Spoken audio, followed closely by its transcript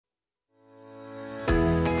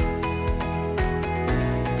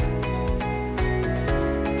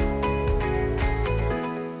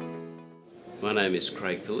My name is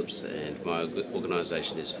Craig Phillips and my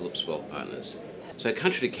organisation is Phillips Wealth Partners. So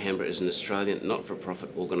Country to Canberra is an Australian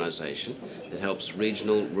not-for-profit organisation that helps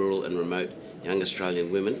regional, rural and remote young Australian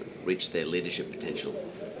women reach their leadership potential.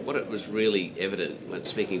 What it was really evident when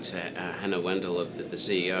speaking to Hannah Wendell, the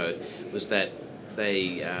CEO, was that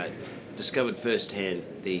they discovered firsthand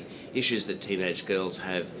the issues that teenage girls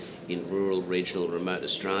have in rural, regional, remote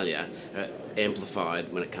Australia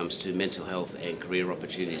amplified when it comes to mental health and career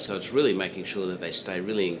opportunities. So it's really making sure that they stay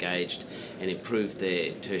really engaged and improve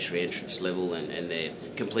their tertiary entrance level and their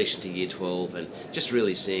completion to year 12, and just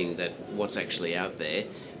really seeing that what's actually out there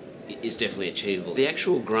is definitely achievable. The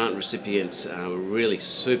actual grant recipients were really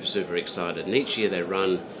super excited, and each year they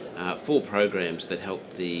run 4 programs that help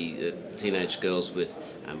the teenage girls with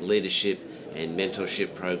leadership and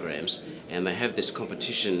mentorship programs, and they have this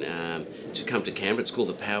competition to come to Canberra. It's called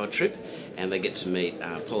the Power Trip, and they get to meet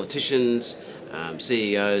politicians,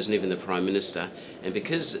 CEOs and even the Prime Minister. And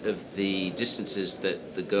because of the distances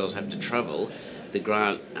that the girls have to travel, the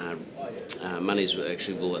grant monies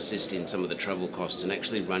will assist in some of the travel costs and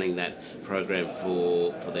actually running that program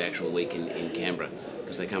for the actual week in Canberra,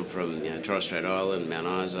 because they come from Torres Strait Island,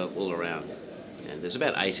 Mount Isa, all around. And there's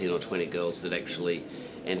about 18 or 20 girls that actually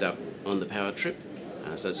end up on the Power Trip.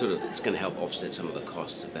 So it's going to help offset some of the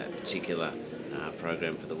costs of that particular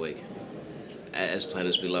program for the week. As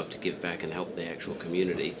planners, we love to give back and help the actual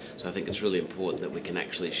community, so I think it's really important that we can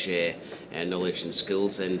actually share our knowledge and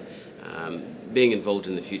skills. And being involved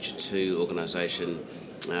in the Future2 organisation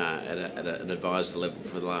at an advisor level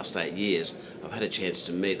for the last 8 years, I've had a chance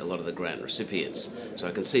to meet a lot of the grant recipients, so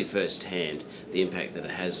I can see firsthand the impact that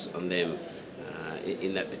it has on them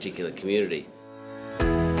in that particular community.